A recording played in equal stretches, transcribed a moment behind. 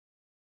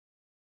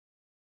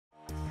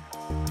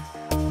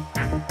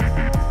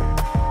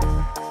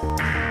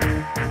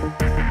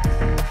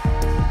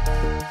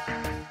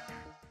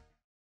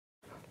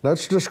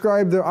Let's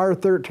describe the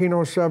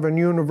R-1307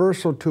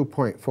 Universal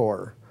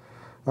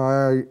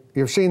 2.4.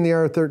 You've seen the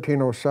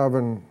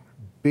R-1307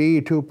 B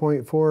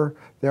 2.4.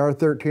 The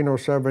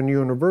R-1307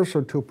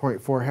 Universal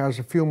 2.4 has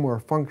a few more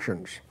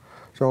functions.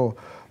 So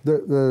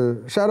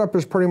the setup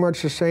is pretty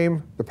much the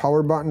same. The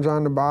power button's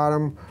on the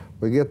bottom.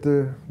 We get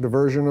the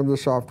version of the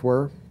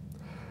software.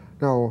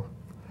 Now,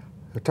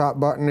 the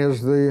top button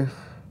is the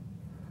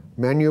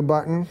menu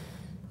button.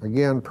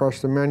 Again,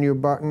 press the menu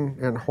button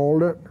and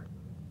hold it.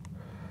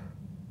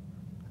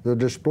 The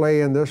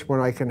display in this one,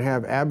 I can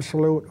have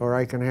absolute or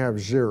I can have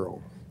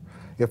 0.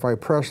 If I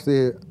press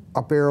the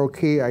up arrow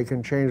key, I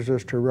can change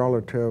this to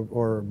relative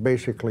or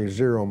basically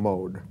 0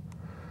 mode.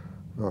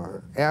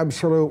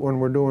 Absolute, when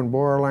we're doing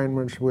bore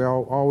alignments, we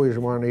always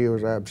want to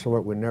use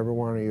absolute. We never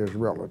want to use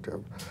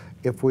relative.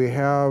 If we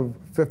have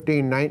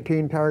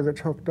 15-19 targets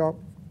hooked up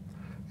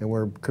and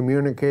we're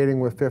communicating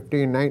with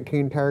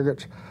 15-19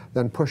 targets,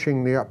 then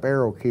pushing the up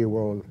arrow key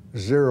will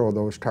 0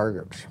 those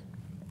targets.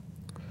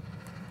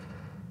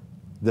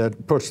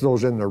 That puts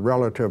those in the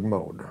relative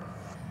mode.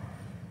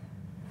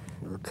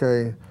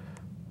 Okay.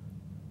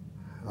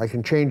 I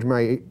can change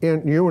my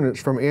units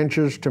from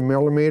inches to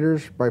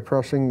millimeters by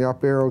pressing the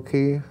up arrow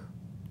key.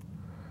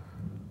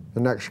 The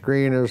next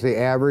screen is the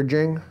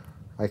averaging.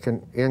 I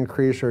can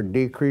increase or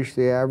decrease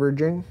the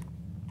averaging.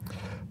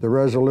 The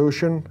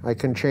resolution, I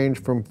can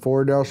change from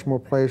 4 decimal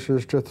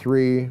places to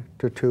 3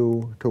 to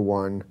 2 to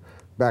 1,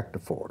 back to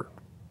 4.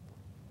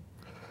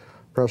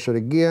 Press it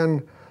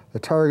again. The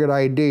target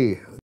ID.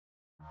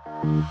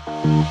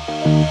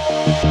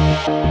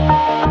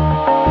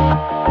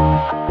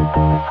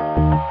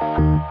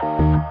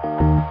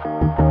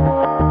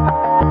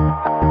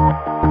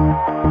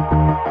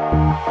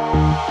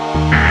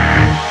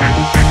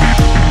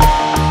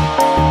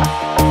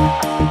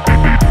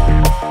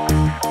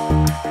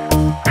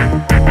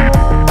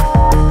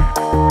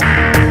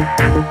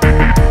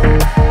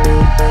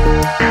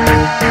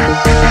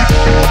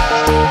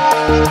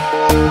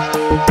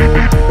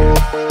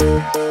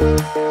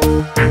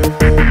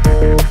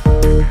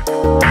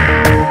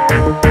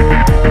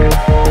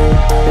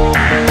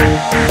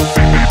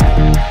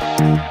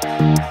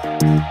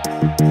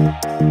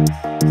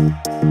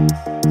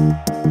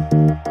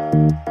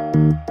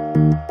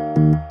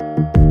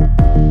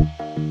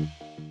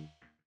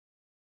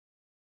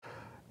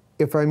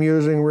 If I'm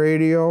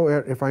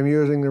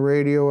using the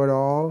radio at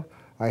all,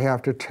 I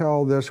have to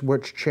tell this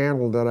which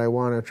channel that I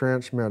want to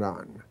transmit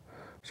on.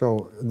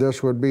 So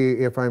this would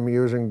be if I'm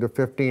using the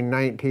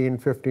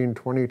 15-19,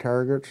 15-20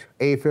 targets,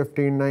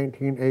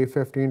 A15-19,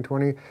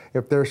 A15-20.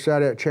 If they're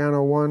set at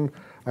channel 1,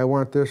 I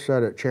want this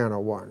set at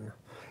channel 1.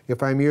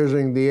 If I'm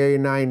using the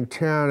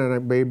A910 and I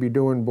may be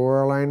doing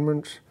bore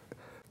alignments,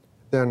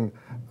 then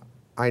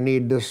I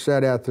need this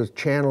set at the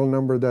channel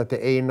number that the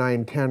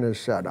A910 is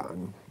set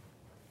on.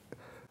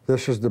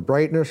 This is the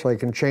brightness. I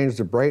can change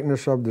the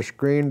brightness of the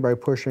screen by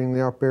pushing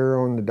the up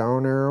arrow and the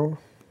down arrow.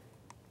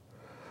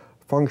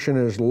 Function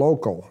is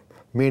local,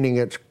 meaning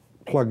it's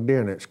plugged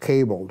in, it's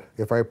cabled.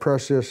 If I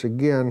press this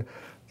again,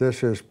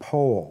 this is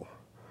pole.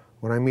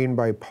 What I mean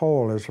by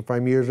pole is if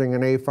I'm using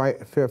an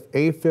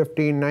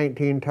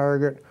A15-19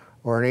 target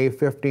or an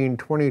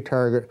A15-20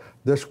 target,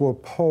 this will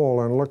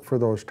pole and look for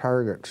those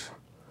targets.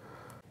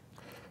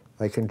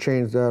 I can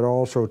change that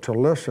also to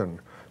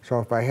listen. So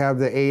if I have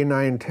the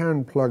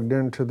A910 plugged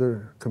into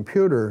the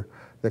computer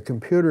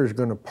is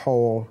going to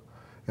poll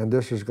and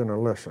this is going to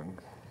listen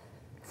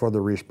for the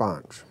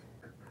response.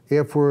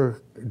 If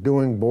we're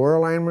doing bore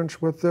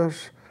alignments with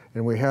this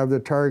and we have the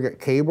target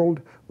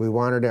cabled, we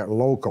want it at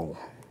local.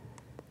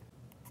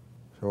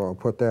 So I'll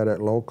put that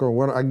at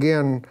local.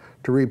 Again,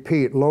 to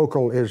repeat,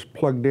 local is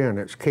plugged in,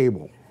 it's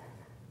cable.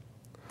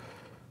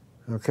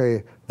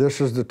 Okay,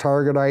 this is the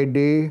target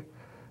ID.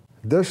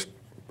 This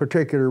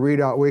particular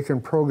readout, we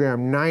can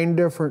program 9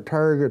 different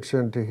targets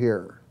into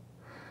here.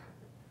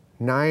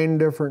 9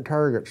 different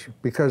targets,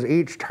 because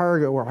each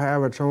target will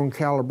have its own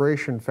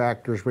calibration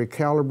factors. We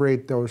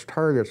calibrate those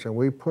targets and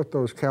we put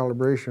those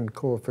calibration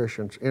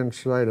coefficients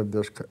inside of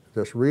this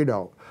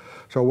readout.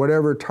 So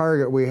whatever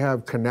target we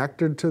have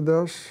connected to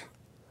this,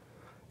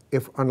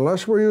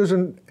 unless we're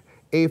using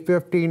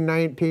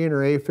A15-19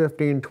 or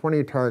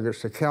A15-20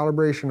 targets, the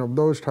calibration of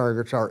those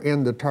targets are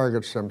in the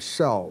targets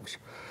themselves.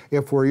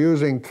 If we're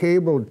using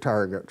cabled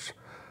targets,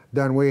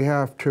 then we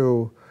have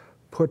to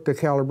put the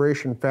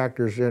calibration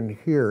factors in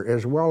here,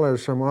 as well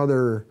as some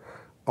other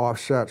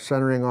offsets,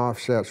 centering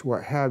offsets,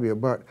 what have you.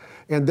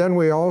 And then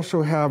we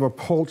also have a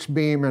pulse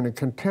beam and a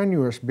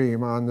continuous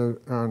beam on the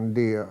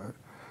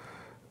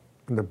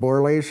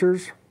bore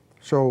lasers.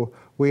 So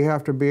we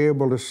have to be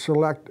able to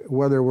select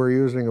whether we're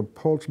using a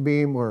pulse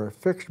beam or a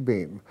fixed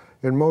beam.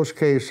 In most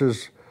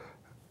cases,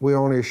 we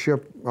only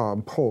ship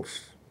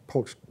pulse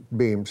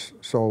beams.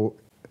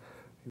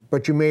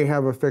 But you may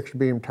have a fixed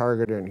beam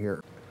target in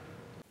here.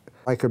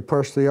 I could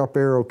push the up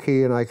arrow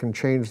key and I can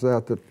change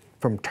that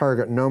from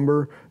target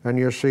number, and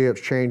you see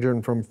it's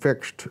changing from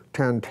fixed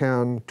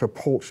 1010 to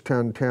pulse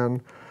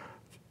 1010.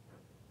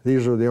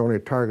 These are the only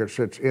targets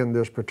that's in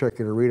this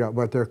particular readout,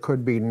 but there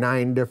could be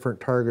 9 different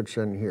targets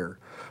in here.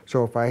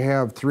 So if I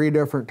have 3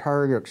 different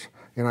targets,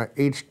 and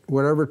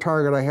whatever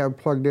target I have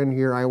plugged in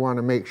here, I want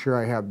to make sure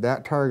I have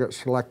that target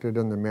selected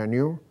in the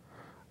menu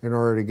in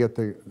order to get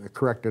the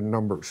corrected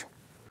numbers.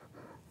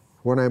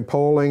 When I'm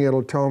polling,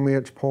 it'll tell me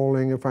it's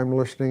polling. If I'm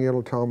listening,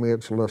 it'll tell me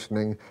it's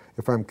listening.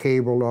 If I'm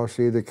cabled, I'll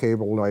see the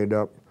cable light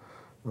up.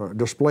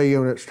 Display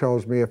units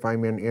tells me if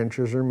I'm in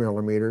inches or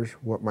millimeters,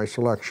 what my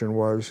selection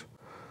was.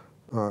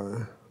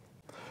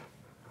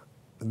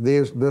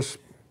 This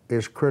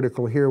is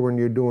critical here when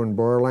you're doing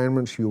bore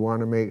alignments. You want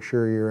to make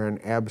sure you're in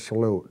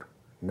absolute,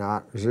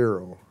 not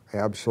 0,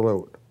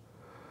 absolute.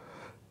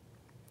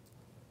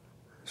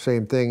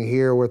 Same thing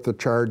here with the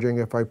charging.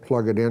 If I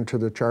plug it into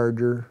the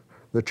charger,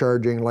 the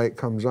charging light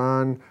comes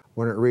on.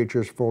 When it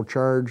reaches full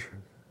charge,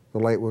 the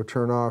light will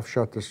turn off,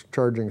 shut the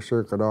charging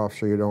circuit off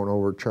so you don't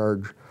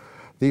overcharge.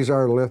 These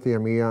are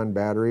lithium-ion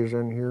batteries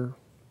in here.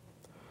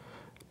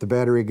 If the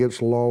battery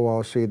gets low,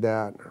 I'll see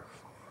that.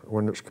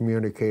 When it's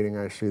communicating,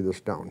 I see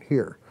this down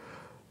here.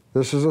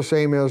 This is the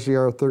same as the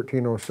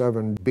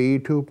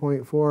R-1307-2.4ZB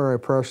 2.4. I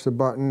press the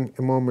button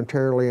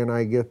momentarily and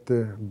I get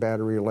the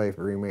battery life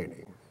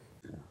remaining.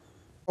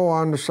 Oh,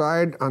 on the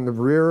side, on the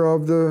rear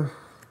of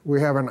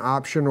we have an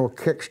optional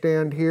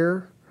kickstand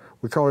here.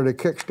 We call it a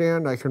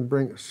kickstand. I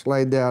can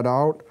slide that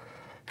out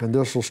and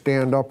this will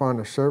stand up on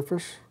the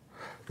surface.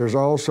 There's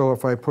also,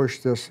 if I push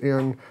this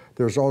in,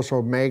 there's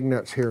also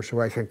magnets here so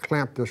I can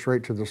clamp this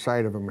right to the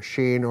side of a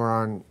machine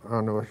or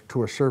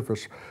to a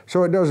surface.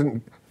 So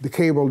the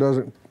cable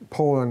doesn't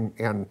pull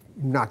and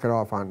knock it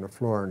off on the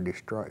floor and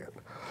destroy it.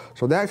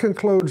 So that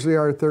concludes the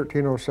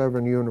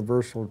R-1307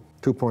 Universal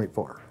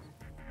 2.4.